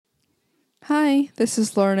Hi, this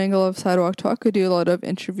is Lauren Engel of Sidewalk Talk. I do a lot of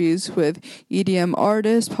interviews with EDM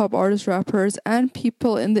artists, pop artists, rappers, and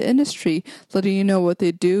people in the industry, letting you know what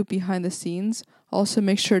they do behind the scenes. Also,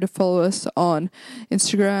 make sure to follow us on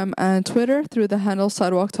Instagram and Twitter through the handle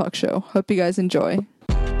Sidewalk Talk Show. Hope you guys enjoy.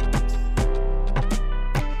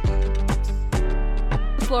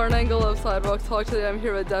 It's Lauren Engel of Sidewalk Talk. Today I'm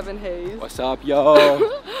here with Devin Hayes. What's up, yo?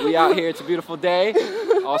 We out here. It's a beautiful day.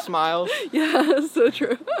 All smiles. Yeah, so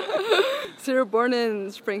true. So you're born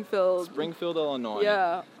in Springfield, Illinois.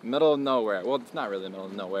 Yeah. Middle of nowhere. Well, it's not really middle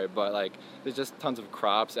of nowhere, but like there's just tons of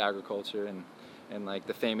crops, agriculture, and like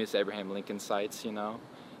the famous Abraham Lincoln sites, you know.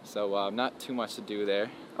 So not too much to do there.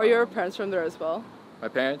 Are your parents from there as well? My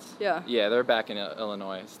parents? Yeah. Yeah, they're back in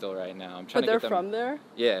Illinois still right now. I'm trying But to they're get them. from there?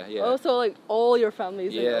 Yeah, yeah. Oh, so like all your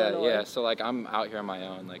family's in Illinois? Yeah. So like I'm out here on my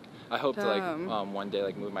own. Like I hope to like Damn. one day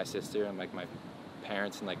like move my sister and like my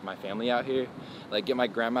parents and like my family out here, like get my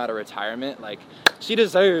grandma to retirement. Like she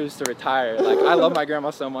deserves to retire. Like I love my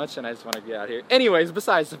grandma so much and I just want to get out here. Anyways,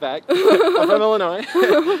 besides the fact, I'm from Illinois.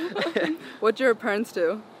 What do your parents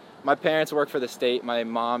do? My parents work for the state. My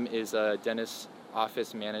mom is a dentist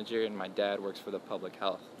office manager and my dad works for the public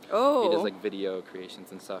health. Oh. He does like video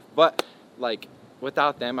creations and stuff. But like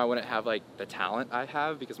without them, I wouldn't have like the talent I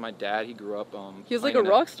have because my dad, he grew up he was like a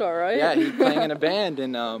rock star, right? Yeah, he's playing in a band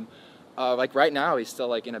and like right now he's still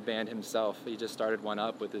like in a band himself. He just started one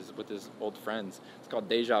up with his old friends. It's called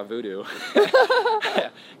Deja Voodoo.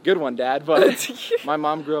 Good one, Dad. But my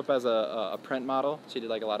mom grew up as a print model. She did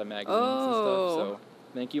like a lot of magazines and stuff. So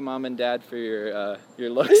thank you, Mom and Dad, for your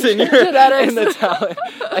looks and and the talent.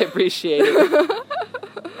 I appreciate it.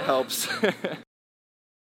 Helps.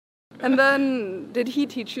 And then, did he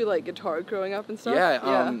teach you like guitar growing up and stuff?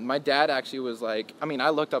 Yeah, my dad actually was like, I mean, I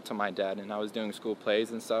looked up to my dad and I was doing school plays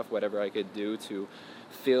and stuff, whatever I could do to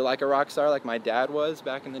feel like a rock star like my dad was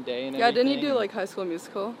back in the day and everything. Didn't he do like High School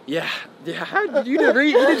Musical? Yeah. You did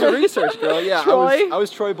your research, girl. Yeah, Troy? I was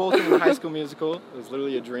Troy Bolton in High School Musical. It was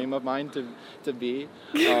literally a dream of mine to be.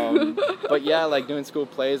 But yeah, like doing school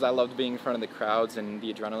plays, I loved being in front of the crowds and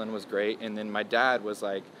the adrenaline was great. And then my dad was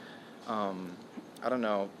like, I don't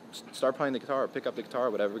know, start playing the guitar, pick up the guitar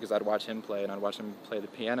or whatever, because I'd watch him play and I'd watch him play the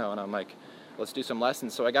piano and I'm like, let's do some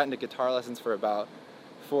lessons. So I got into guitar lessons for about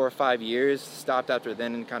 4 or 5 years, stopped after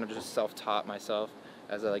then and kind of just self-taught myself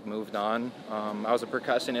as I like moved on. I was a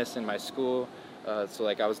percussionist in my school, so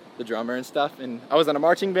like I was the drummer and stuff, and I was in a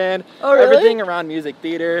marching band, everything around music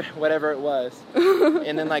theater, whatever it was.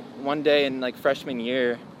 And then like one day in like freshman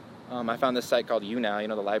year, I found this site called YouNow, you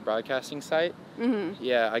know, the live broadcasting site. Mm-hmm.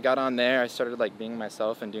 Yeah, I got on there. I started like being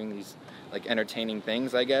myself and doing these like entertaining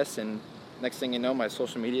things, I guess. And next thing you know, my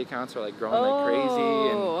social media accounts are like growing like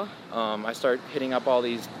crazy. And I started hitting up all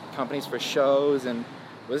these companies for shows, and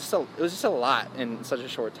it was just a lot in such a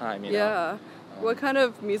short time, you know. Yeah. What kind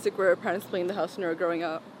of music were your parents playing in the house when you were growing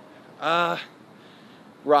up?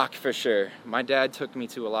 Rock for sure. My dad took me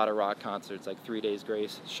to a lot of rock concerts, like 3 Days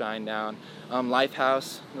Grace, Shinedown,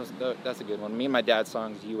 Lifehouse. That's a good one. Me and my dad's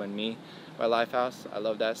song is You and Me by Lifehouse. I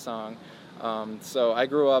love that song. So I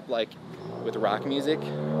grew up like with rock music.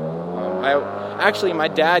 My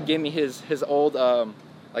dad gave me his old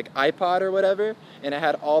like iPod or whatever, and it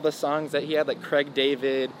had all the songs that he had, like Craig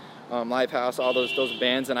David, Lifehouse, all those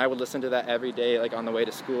bands, and I would listen to that every day, like on the way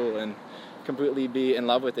to school, and completely be in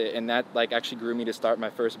love with it. And that like actually grew me to start my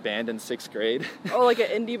first band in 6th grade. Oh, like an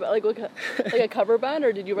indie, like a cover band,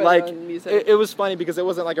 or did you write like your own music? It was funny because it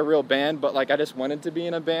wasn't like a real band, but like I just wanted to be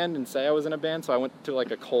in a band and say I was in a band, so I went to like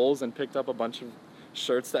a Kohl's and picked up a bunch of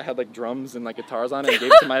shirts that had like drums and like guitars on it and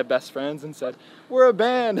gave it to my best friends and said, we're a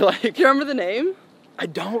band. Like, do you remember the name? I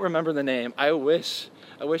don't remember the name. I wish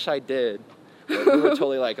I did. But we were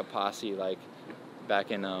totally like a posse, like back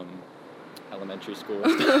in elementary school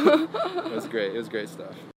and stuff. It was great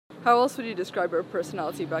stuff. How else would you describe your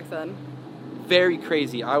personality back then? Very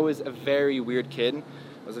crazy. I was a very weird kid.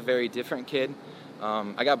 I was a very different kid.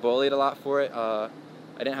 I got bullied a lot for it. I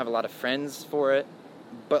didn't have a lot of friends for it.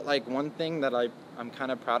 But like one thing that I'm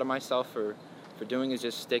kind of proud of myself for doing is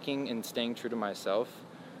just sticking and staying true to myself.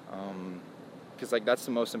 Because like that's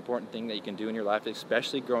the most important thing that you can do in your life,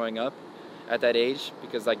 especially growing up at that age.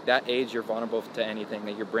 Because like that age, you're vulnerable to anything.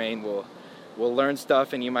 That your brain will learn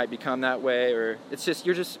stuff and you might become that way, or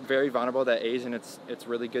you're just very vulnerable at that age, and it's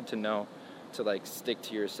really good to know to like stick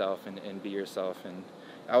to yourself and be yourself. And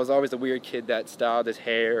I was always a weird kid that styled his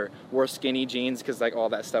hair or wore skinny jeans because like all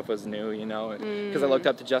that stuff was new, you know, because I looked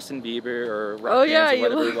up to Justin Bieber or rock bands or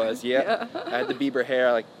whatever it was. Yeah. I had the Bieber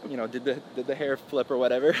hair, like, you know, did the hair flip or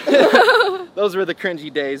whatever. Those were the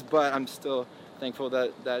cringy days, but I'm still thankful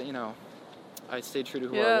that you know, I stayed true to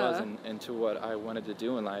who I Yeah. was and to what I wanted to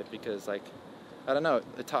do in life, because like, I don't know,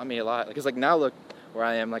 it taught me a lot. Because like now look where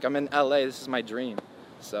I am. Like I'm in LA. This is my dream.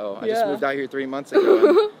 So I just Yeah. moved out here 3 months ago.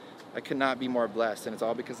 And I could not be more blessed, and it's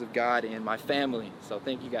all because of God and my family. So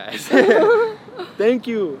thank you guys. Thank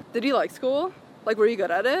you. Did you like school? Like, were you good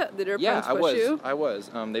at it? Did your Yeah, parents push you? I was.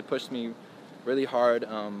 They pushed me really hard.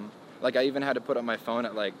 Like I even had to put up my phone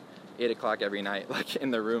at like 8 o'clock every night, like in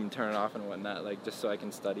the room, turn it off and whatnot, like just so I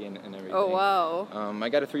can study and everything. Oh, wow. I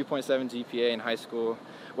got a 3.7 GPA in high school.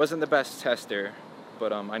 Wasn't the best tester,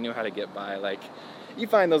 but I knew how to get by. Like, you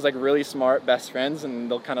find those like really smart best friends, and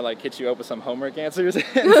they'll kind of like hit you up with some homework answers and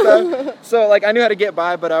stuff. So like I knew how to get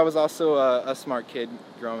by, but I was also a smart kid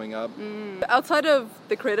growing up. Outside of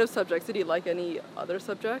the creative subjects, did you like any other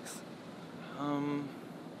subjects?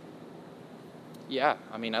 Yeah,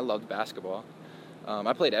 I mean I loved basketball.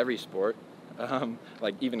 I played every sport,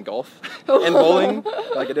 like even golf and bowling.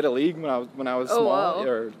 Like I did a league when I was Oh,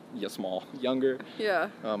 small, wow. younger. Yeah.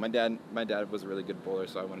 My dad was a really good bowler,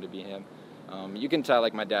 so I wanted to be him. You can tell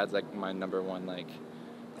like my dad's like my number one like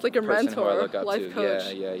It's like your person mentor, who I look up life to.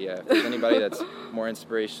 coach. Yeah. If there's anybody that's more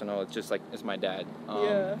inspirational, it's my dad.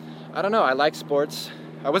 Yeah. I don't know. I like sports.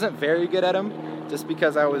 I wasn't very good at them, just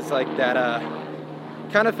because I was like that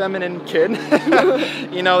kind of feminine kid.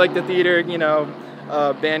 You know, like the theater,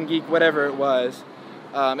 band geek, whatever it was.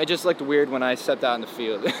 It just looked weird when I stepped out in the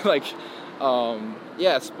field. Like,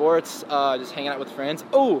 yeah, sports, just hanging out with friends.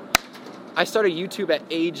 Oh, I started YouTube at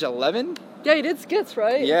age 11. Yeah, you did skits,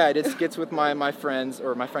 right? Yeah, I did skits with my friends,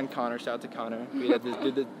 or my friend Connor. Shout out to Connor. We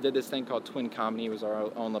did this thing called Twin Comedy. It was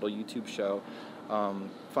our own little YouTube show.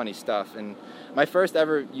 Funny stuff. And my first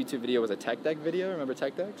ever YouTube video was a Tech Deck video. Remember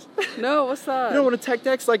Tech Decks? No, what's that? You know what a Tech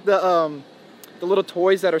Deck's like? The little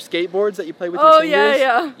toys that are skateboards that you play with Oh, your fingers?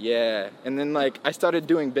 yeah. Yeah. And then like I started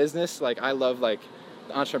doing business. Like I love like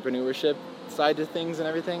the entrepreneurship side to things and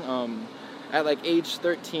everything. At like age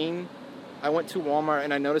 13, I went to Walmart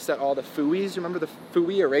and I noticed that all the Fooies, remember the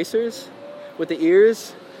Fooey erasers with the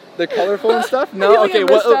ears? They're colorful and stuff? No? Okay,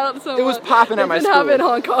 well, it was popping at my school. They didn't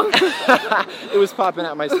have it in Hong Kong. It was popping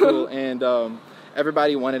at my school, and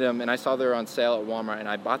everybody wanted them, and I saw they were on sale at Walmart, and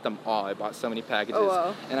I bought them all. I bought so many packages. Oh,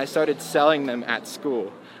 wow. And I started selling them at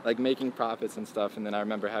school, like making profits and stuff. And then I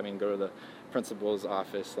remember having to go to the principal's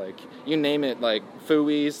office, like you name it, like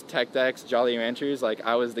Fooey's, Tech Decks, Jolly Ranchers. Like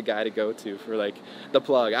I was the guy to go to for like the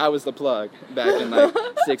plug. I was the plug back in like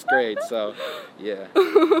 6th grade. So yeah,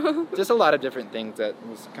 just a lot of different things that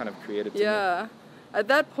was kind of creative to me. Yeah. At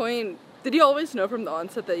that point, did you always know from the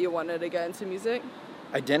onset that you wanted to get into music?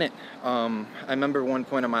 I didn't. I remember one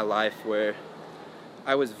point in my life where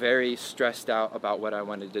I was very stressed out about what I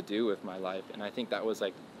wanted to do with my life, and I think that was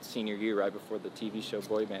like senior year, right before the TV show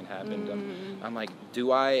Boy Band happened. I'm like,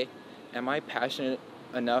 am I passionate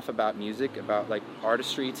enough about music, about like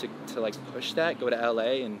artistry to like push that, go to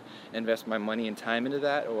LA and invest my money and time into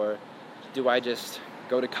that, or do I just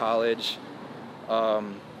go to college,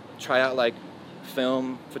 try out like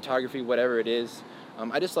film, photography, whatever it is.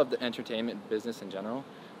 I just love the entertainment business in general,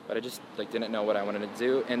 but I just like didn't know what I wanted to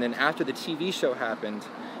do. And then after the TV show happened,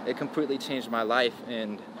 it completely changed my life,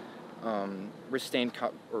 and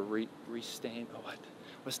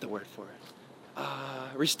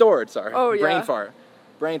restored, sorry. Oh, yeah.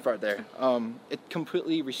 Brain fart there. It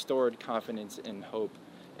completely restored confidence and hope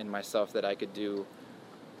in myself that I could do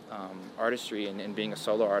artistry and being a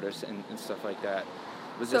solo artist and stuff like that.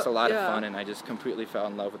 It was just a lot of fun, and I just completely fell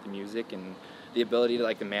in love with the music and the ability to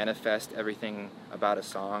like to manifest everything about a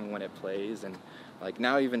song when it plays, and like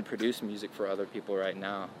now I even produce music for other people right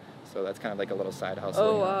now. So that's kind of like a little side hustle.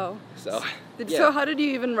 Oh, wow. So, So how did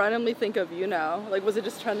you even randomly think of you now? Like, was it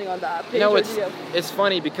just trending on that page? No, it's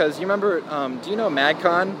funny because you remember, do you know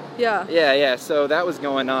MagCon? Yeah. Yeah. So that was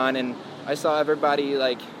going on, and I saw everybody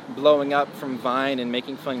like blowing up from Vine and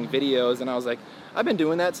making funny videos, and I was like, I've been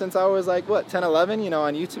doing that since I was like, 10, 11,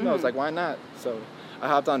 on YouTube. I was like, why not? So I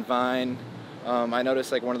hopped on Vine. I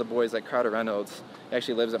noticed like one of the boys, like Carter Reynolds, he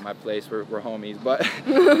actually lives at my place. We're homies. But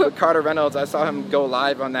Carter Reynolds, I saw him go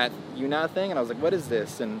live on that YouNow thing, and I was like, what is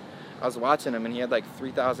this? And I was watching him, and he had like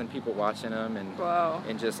 3,000 people watching him, and wow.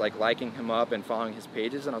 And just like liking him up and following his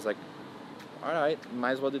pages. And I was like, all right,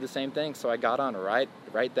 might as well do the same thing. So I got on right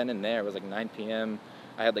then and there. It was like 9 p.m.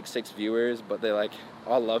 I had like 6 viewers, but they like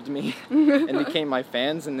all loved me and became my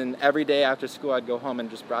fans. And then every day after school, I'd go home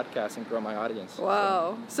and just broadcast and grow my audience.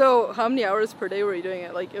 Wow. So how many hours per day were you doing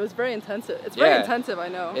it? Like, it was very intensive. It's very intensive, I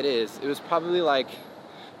know. It is. It was probably like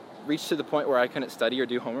reached to the point where I couldn't study or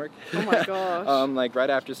do homework. Oh my gosh. Like right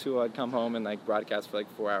after school, I'd come home and like broadcast for like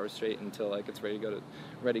 4 hours straight until like it's ready to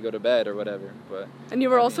go to bed or whatever. But and you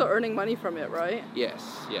were also earning money from it, right?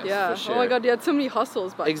 yes, Yeah. for sure. Oh my god, you had so many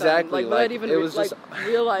hustles back Exactly, then. Like, like, without even it was just-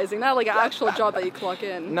 realizing that, like an actual job that you clock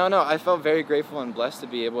in. No, I felt very grateful and blessed to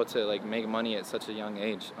be able to like make money at such a young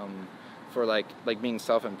age. For like being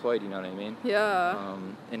self-employed, you know what I mean? Yeah.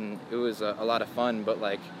 And it was a lot of fun, but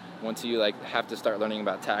like once you like have to start learning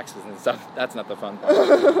about taxes and stuff, that's not the fun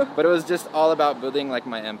part. But it was just all about building like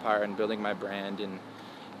my empire and building my brand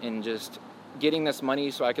and just getting this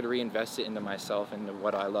money so I could reinvest it into myself and into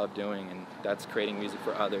what I love doing, and that's creating music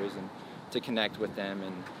for others and to connect with them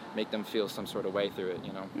and make them feel some sort of way through it,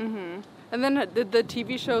 you know. Mhm. And then did the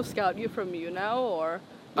TV show scout you from UNOW or?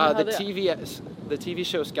 The TV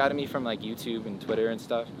show scouted me from like YouTube and Twitter and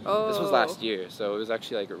stuff. Oh. This was last year, so it was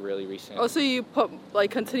actually like really recent. Oh, so you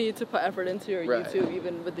continued to put effort into your Right. YouTube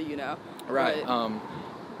even with the UNOW. Right.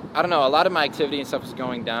 I don't know. A lot of my activity and stuff was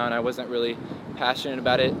going down. I wasn't really passionate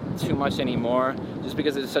about it too much anymore, just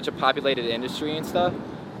because it's such a populated industry and stuff.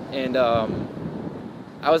 And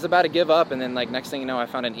I was about to give up, and then like next thing you know, I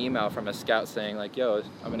found an email from a scout saying like, "Yo,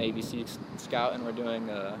 I'm an ABC scout, and we're doing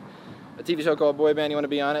a TV show called Boy Band. You want to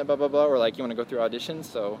be on it? Blah blah blah." Or like, "You want to go through auditions?"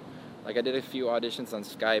 So, like, I did a few auditions on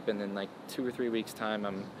Skype, and then like 2 or 3 weeks time,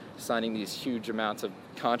 I'm signing these huge amounts of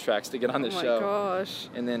contracts to get on the show. Oh my gosh.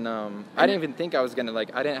 And then I didn't even think I was gonna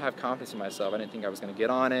I didn't have confidence in myself. I didn't think I was gonna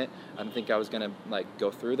get on it. I didn't think I was gonna like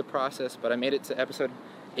go through the process. But I made it to episode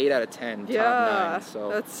 8 out of 10, Yeah, top 9. So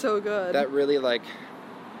that's so good. that really like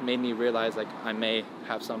made me realize like I may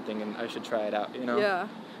have something and I should try it out. You know? Yeah.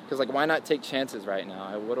 Because like why not take chances right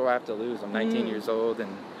now? What do I have to lose? I'm 19 years old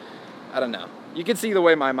and I don't know. You can see the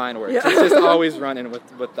way my mind works. Yeah. It's just always running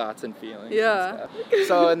with thoughts and feelings. Yeah. And stuff.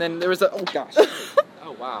 So and then there was oh gosh.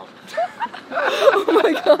 Oh wow. Oh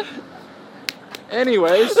my god.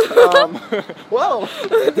 Anyways, whoa.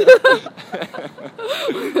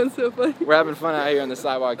 That's so funny. We're having fun out here on the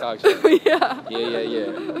Sidewalk Talk Show. Yeah.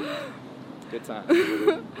 Yeah. Good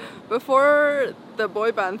time. Before the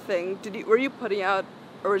boy band thing, were you putting out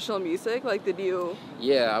original music? Like, did you?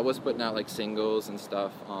 Yeah, I was putting out like singles and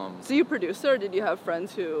stuff. So you produced it, or did you have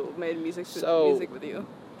friends who made music with you?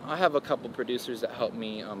 I have a couple producers that help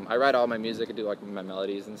me. I write all my music. I do like my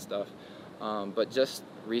melodies and stuff. But just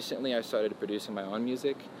recently, I started producing my own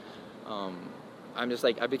music. I'm just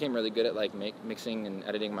like I became really good at like mixing and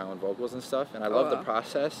editing my own vocals and stuff, and I love the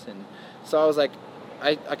process. And so I was like,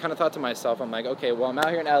 I kind of thought to myself, I'm like, okay, well I'm out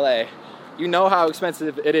here in LA. You know how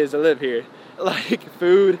expensive it is to live here, like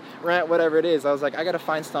food, rent, whatever it is. I was like, I gotta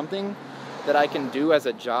find something that I can do as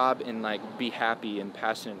a job and like be happy and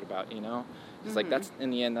passionate about, you know? It's like that's in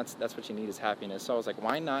the end, that's what you need is happiness. So I was like,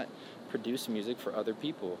 why not produce music for other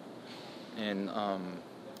people? And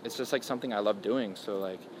it's just like something I love doing. So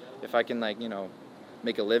like, if I can like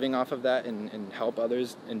make a living off of that and help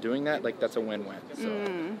others in doing that, like that's a win-win. So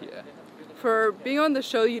yeah. For being on the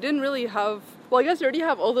show, you didn't really have. Well, I guess you already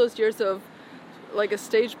have all those years of like a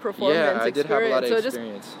stage performance experience. Yeah, I did have a lot of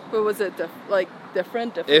experience. But was it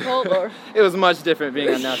difficult, or? It was much different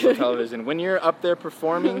being on national television. When you're up there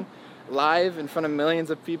performing live in front of millions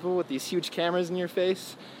of people with these huge cameras in your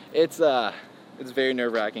face, it's very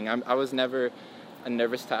nerve-wracking. I was never a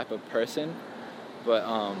nervous type of person,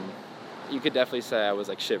 but you could definitely say I was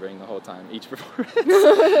like shivering the whole time, each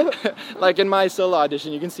performance. Like in my solo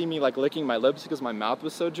audition, you can see me like licking my lips because my mouth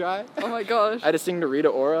was so dry. Oh my gosh. I had to sing to Rita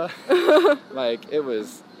Ora. Like it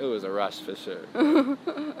was a rush for sure.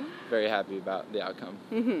 Very happy about the outcome.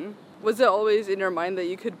 Mm-hmm. Was it always in your mind that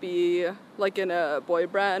you could be like in a boy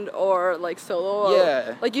band or like solo?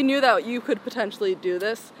 Yeah. Like you knew that you could potentially do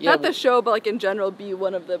this? Yeah, Not the show, but like in general be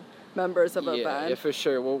one of the members of a band? Yeah, for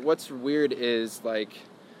sure. Well, what's weird is like,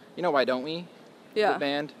 Why Don't We? Yeah. The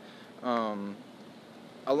band.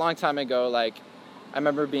 A long time ago, like, I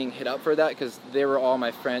remember being hit up for that because they were all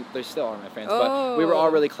my friends. They still are my friends, but we were all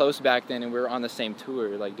really close back then, and we were on the same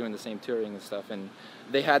tour, like doing the same touring and stuff. And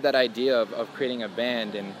they had that idea of creating a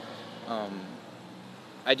band, and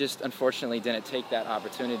I just unfortunately didn't take that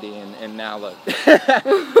opportunity, and now look.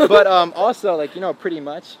 But also, like, Pretty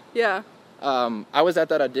Much. Yeah. I was at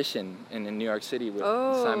that audition in New York City with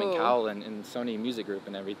Simon Oh. Cowell and Sony Music Group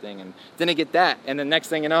and everything, and didn't get that. And the next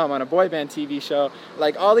thing you know, I'm on a boy band TV show.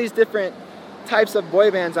 Like all these different types of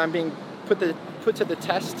boy bands, I'm being put to the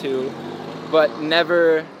test to, but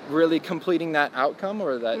never really completing that outcome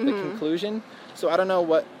or the conclusion. So I don't know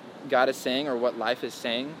what God is saying or what life is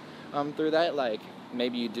saying through that. Like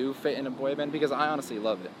maybe you do fit in a boy band, because I honestly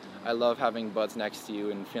love it. I love having buds next to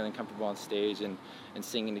you and feeling comfortable on stage and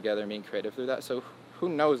singing together and being creative through that. So who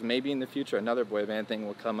knows? Maybe in the future another boy band thing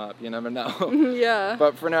will come up. You never know. Yeah.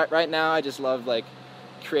 But for right now, I just love like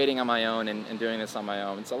creating on my own and doing this on my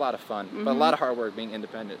own. It's a lot of fun, but a lot of hard work being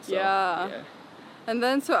independent. So, Yeah. And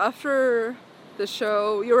then so after the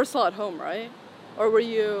show, you were still at home, right? Or were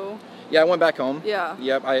you? Yeah, I went back home. Yeah.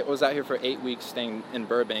 Yep, I was out here for 8 weeks staying in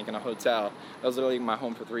Burbank in a hotel. That was literally my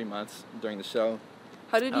home for 3 months during the show.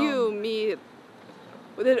 How did you meet?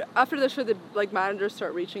 After the show, did like managers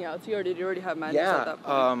start reaching out to you, or did you already have managers at that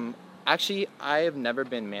point? Actually, I have never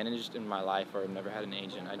been managed in my life, or I've never had an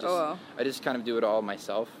agent. I just kind of do it all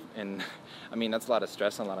myself, and I mean that's a lot of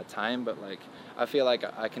stress and a lot of time. But like, I feel like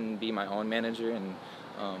I can be my own manager and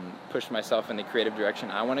push myself in the creative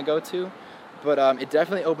direction I want to go to. But it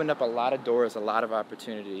definitely opened up a lot of doors, a lot of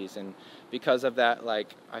opportunities, and because of that,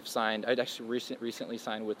 like I'd actually recently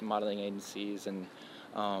signed with modeling agencies and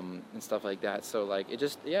stuff like that. So like it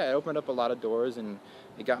opened up a lot of doors, and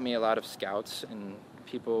it got me a lot of scouts and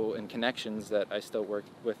people and connections that I still work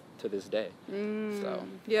with to this day. So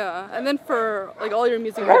yeah, and then for like all your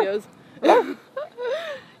music videos,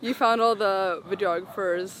 you found all the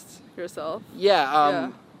videographers yourself.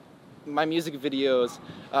 Yeah. My music videos,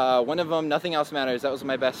 one of them, Nothing Else Matters, that was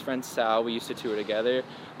my best friend Sal. We used to tour together.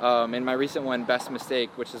 And my recent one, Best Mistake,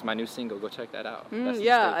 which is my new single, go check that out. Best Mistake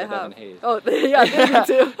I by have. Devin Hayes. Oh, yeah, me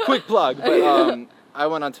too. Quick plug, but I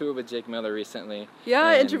went on tour with Jake Miller recently. Yeah,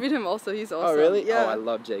 I interviewed him also. He's awesome. Oh, really? Yeah. Oh, I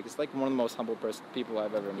love Jake. It's like one of the most humble people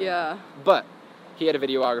I've ever met. Yeah. But he had a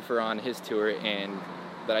videographer on his tour and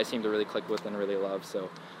that I seem to really click with and really love. So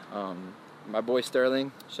my boy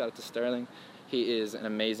Sterling, shout out to Sterling. He is an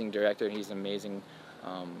amazing director. He's an amazing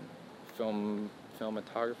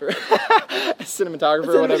cinematographer,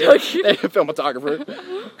 whatever.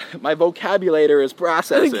 Filmographer. My vocabulator is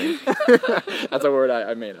processing. That's a word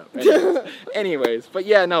I made up. Anyways, but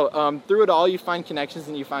yeah, no. Through it all, you find connections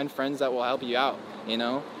and you find friends that will help you out. You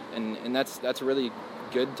know, and that's really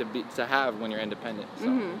good to have when you're independent. So.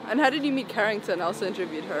 And how did you meet Carrington? I also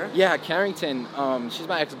interviewed her. Yeah, Carrington. She's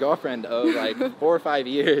my ex-girlfriend of like 4 or 5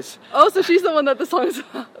 years. Oh, so she's the one that the song's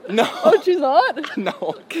about. No. Oh, she's not? No.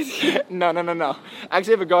 No. I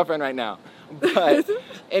actually have a girlfriend right now. But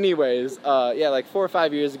anyways, yeah, like 4 or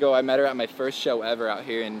 5 years ago, I met her at my first show ever out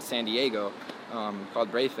here in San Diego,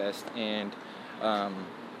 called Brave Fest, and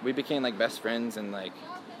we became like best friends and like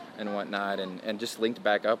and whatnot, and just linked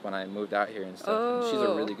back up when I moved out here and stuff. Oh. And she's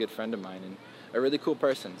a really good friend of mine and a really cool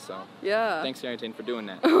person. So yeah. Thanks, Carrington, for doing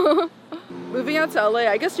that. Moving out to LA,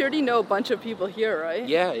 I guess you already know a bunch of people here, right?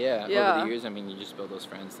 Yeah. Over the years, I mean, you just build those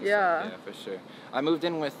friends. And yeah. Stuff. Yeah, for sure. I moved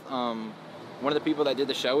in with one of the people that did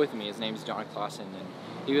the show with me. His name's John Clausen, and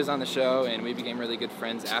he was on the show, and we became really good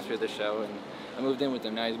friends after the show. And I moved in with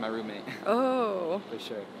him. Now he's my roommate. Oh. For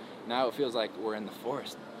sure. Now it feels like we're in the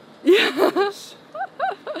forest. Yeah.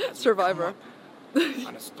 Survivor.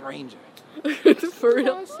 On a stranger. For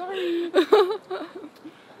real. Oh, sorry.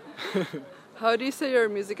 How do you say your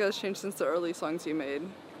music has changed since the early songs you made?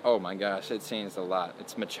 Oh my gosh, it's changed a lot.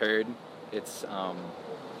 It's matured. It's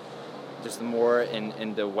just more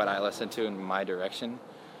into what I listen to in my direction.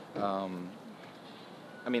 I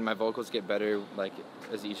mean, my vocals get better like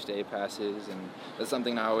as each day passes, and that's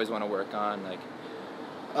something I always want to work on. Like,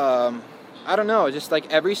 I don't know, just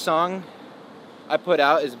like every song I put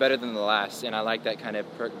out is better than the last, and I like that kind of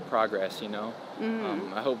progress, you know.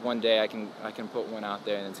 I hope one day I can put one out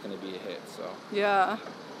there and it's going to be a hit. So yeah,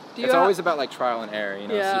 it's always about like trial and error, you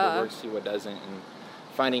know. Yeah. See what works, see what doesn't, and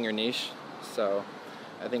finding your niche. So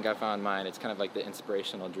I think I found mine. It's kind of like the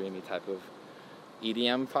inspirational, dreamy type of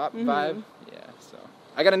EDM pop vibe. Yeah. So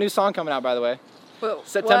I got a new song coming out, by the way. Well,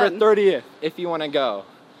 September when? 30th. If you want to go.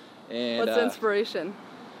 And what's the inspiration?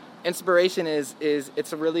 Inspiration is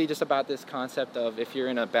it's really just about this concept of if you're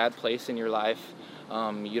in a bad place in your life,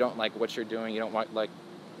 you don't like what you're doing, you don't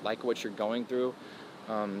like what you're going through,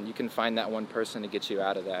 you can find that one person to get you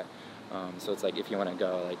out of that. So it's like, if you want to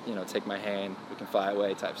go, like, you know, take my hand, we can fly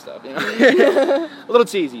away type stuff, you know. A little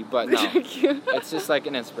cheesy, but no. It's just like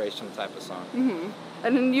an inspirational type of song.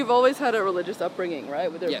 And then you've always had a religious upbringing,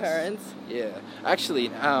 right, with your Yes. parents? Yeah.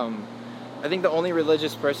 Actually, I think the only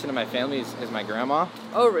religious person in my family is my grandma.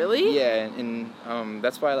 Oh, really? Yeah, and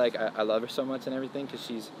that's why like I love her so much and everything, because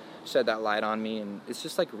she's shed that light on me. And it's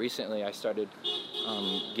just like recently I started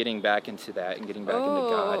getting back into that and getting back into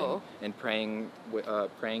God and praying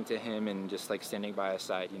to Him and just like standing by His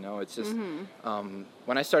side. You know, it's just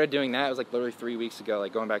when I started doing that, it was like literally 3 weeks ago,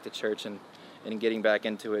 like going back to church and getting back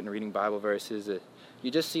into it and reading Bible verses. You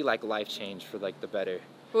just see like life change for like the better.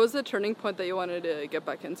 What was the turning point that you wanted to get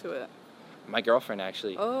back into it? My girlfriend,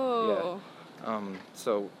 actually. Oh. Yeah.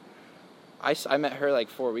 So I met her like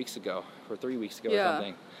 4 weeks ago or 3 weeks ago or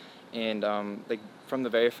something. And like from the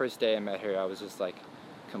very first day I met her, I was just like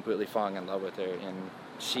completely falling in love with her, and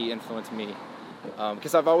she influenced me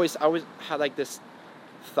because I've always had like this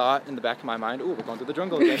thought in the back of my mind. Ooh, we're going through the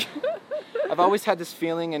jungle again. I've always had this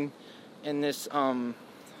feeling and this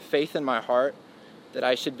faith in my heart that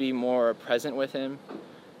I should be more present with him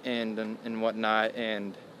and whatnot.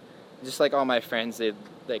 And just like all my friends,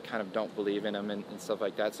 they kind of don't believe in him and stuff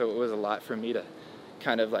like that. So it was a lot for me to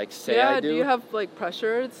kind of like say I do. Do you have like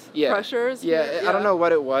pressures? Yeah. Pressures? Yeah, I don't know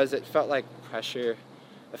what it was. It felt like pressure.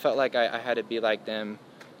 I felt like I had to be like them.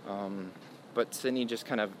 But Sydney just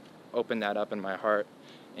kind of opened that up in my heart,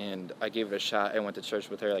 and I gave it a shot. I went to church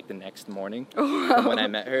with her like the next morning from when I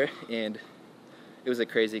met her, and it was a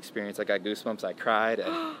crazy experience. I got goosebumps. I cried.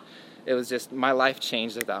 It was just, my life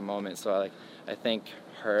changed at that moment. So I thank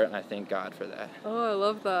her and I thank God for that. Oh, I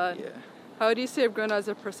love that. Yeah. How do you say you've grown as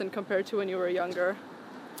a person compared to when you were younger?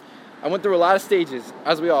 I went through a lot of stages,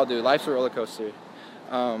 as we all do. Life's a roller coaster.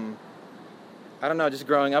 I don't know, just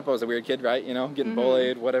growing up, I was a weird kid, right? You know, getting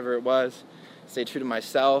bullied, whatever it was. Stay true to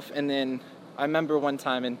myself. And then I remember one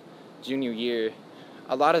time in junior year,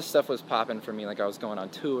 a lot of stuff was popping for me. Like I was going on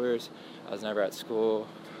tours. I was never at school.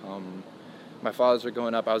 My fathers were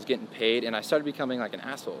going up. I was getting paid, and I started becoming like an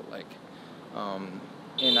asshole.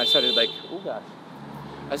 And I started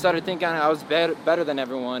I started thinking I was better than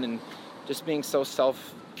everyone, and just being so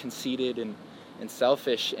self-conceited and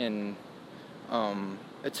selfish. And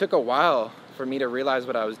it took a while for me to realize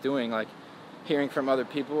what I was doing. Like hearing from other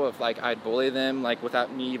people of like I'd bully them like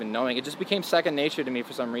without me even knowing. It just became second nature to me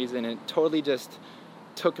for some reason. It totally just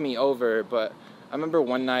took me over. But I remember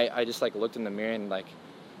one night I just like looked in the mirror and like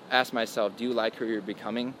asked myself, do you like who you're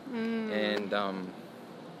becoming? And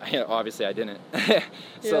obviously I didn't.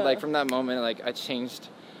 So like from that moment, like I changed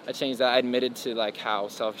that. I admitted to like how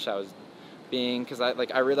selfish I was being, because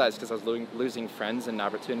I realized, because I was losing friends and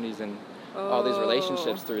opportunities and all these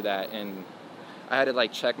relationships through that, and I had to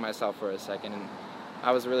like check myself for a second. And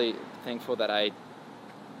I was really thankful that I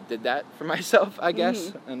did that for myself, I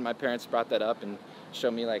guess. And my parents brought that up and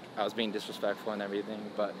showed me like I was being disrespectful and everything.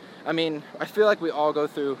 But I mean, I feel like we all go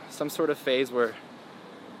through some sort of phase where,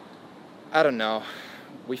 I don't know,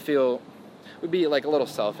 we'd be like a little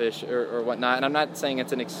selfish or whatnot. And I'm not saying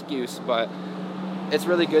it's an excuse, but it's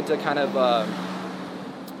really good to kind of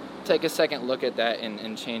take a second look at that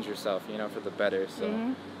and change yourself, you know, for the better.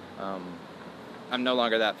 So I'm no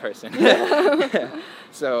longer that person.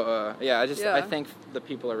 So I thank the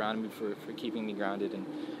people around me for keeping me grounded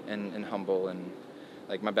and humble. And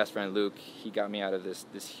like my best friend Luke, he got me out of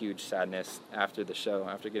this huge sadness after the show,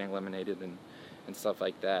 after getting eliminated and stuff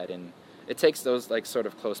like that. And it takes those like sort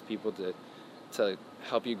of close people to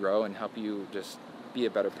help you grow and help you just be a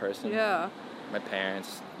better person. Yeah. My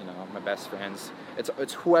parents, you know, my best friends.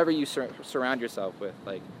 It's whoever you surround yourself with.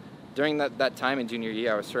 Like during that time in junior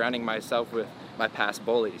year, I was surrounding myself with my past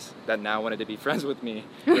bullies that now wanted to be friends with me,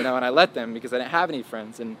 you know, and I let them because I didn't have any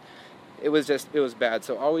friends, and it was bad.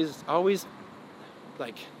 So always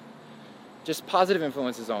like just positive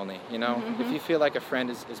influences only, you know. If you feel like a friend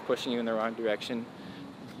is pushing you in the wrong direction,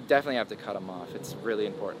 definitely have to cut them off. It's really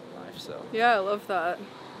important in life. So yeah, I love that.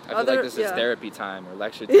 I feel like this is therapy time or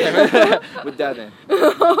lecture time with Devin.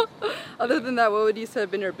 Other than that, what would you say have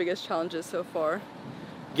been your biggest challenges so far?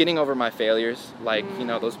 Getting over my failures, like you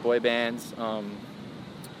know, those boy bands,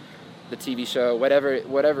 the TV show,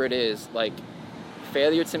 whatever it is. Like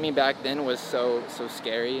failure to me back then was so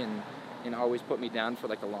scary and always put me down for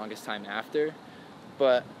like the longest time after.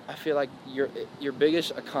 But I feel like your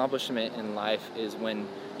biggest accomplishment in life is when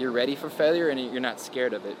you're ready for failure and you're not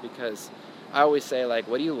scared of it. Because I always say, like,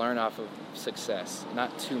 what do you learn off of success?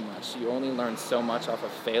 Not too much. You only learn so much off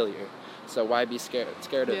of failure. So why be scared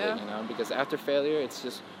of it, you know? Because after failure, it's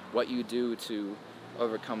just what you do to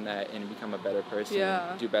overcome that and become a better person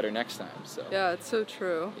and do better next time. So yeah, it's so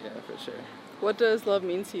true. Yeah, for sure. What does love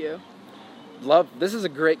mean to you? Love, this is a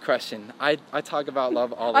great question. I talk about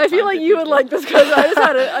love all the time. I feel like you would like this question. I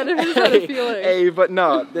just had a feeling. Hey, but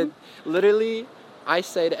no, literally, I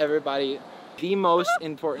say to everybody, the most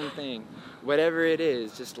important thing, whatever it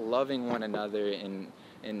is, just loving one another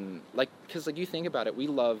and like, because like you think about it, we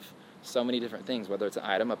love so many different things, whether it's an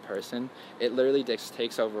item, a person. It literally just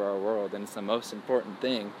takes over our world, and it's the most important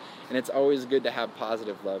thing. And it's always good to have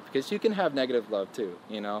positive love, because you can have negative love too,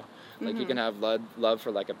 you know? Like you can have love for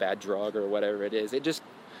like a bad drug or whatever it is.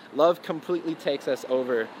 Love completely takes us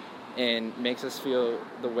over and makes us feel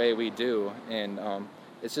the way we do. And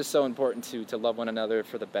it's just so important to love one another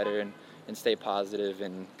for the better and stay positive,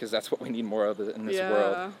 and because that's what we need more of in this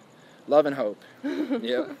world. Love and hope.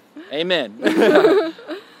 Yeah. Amen.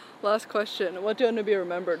 Last question. What do you want to be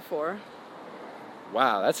remembered for?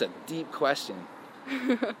 Wow, that's a deep question.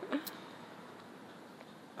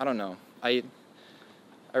 I don't know. I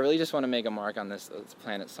really just want to make a mark on this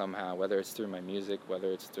planet somehow, whether it's through my music,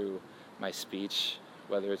 whether it's through my speech,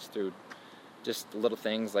 whether it's through just little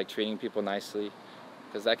things like treating people nicely,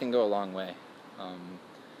 because that can go a long way.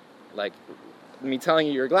 Like me telling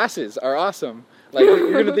you your glasses are awesome. Like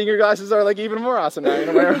you're gonna think your glasses are like even more awesome now. You're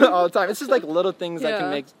gonna wear them all the time. It's just like little things that can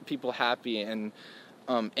make people happy, and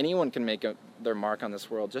anyone can make their mark on this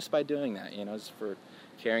world just by doing that. You know, just for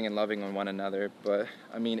caring and loving on one another. But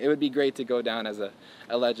I mean, it would be great to go down as a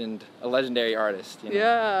legendary artist. You know?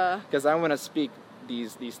 Yeah. Because I want to speak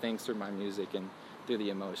these things through my music and through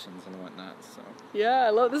the emotions and whatnot. So. Yeah,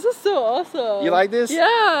 I love this. Is so awesome. You like this? Yeah.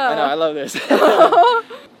 I know. I love this.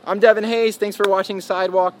 I'm Devin Hayes. Thanks for watching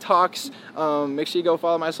Sidewalk Talks. Make sure you go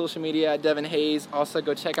follow my social media at Devin Hayes. Also,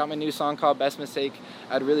 go check out my new song called Best Mistake.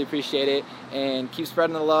 I'd really appreciate it. And keep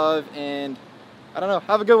spreading the love. And I don't know.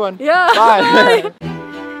 Have a good one. Yeah. Bye.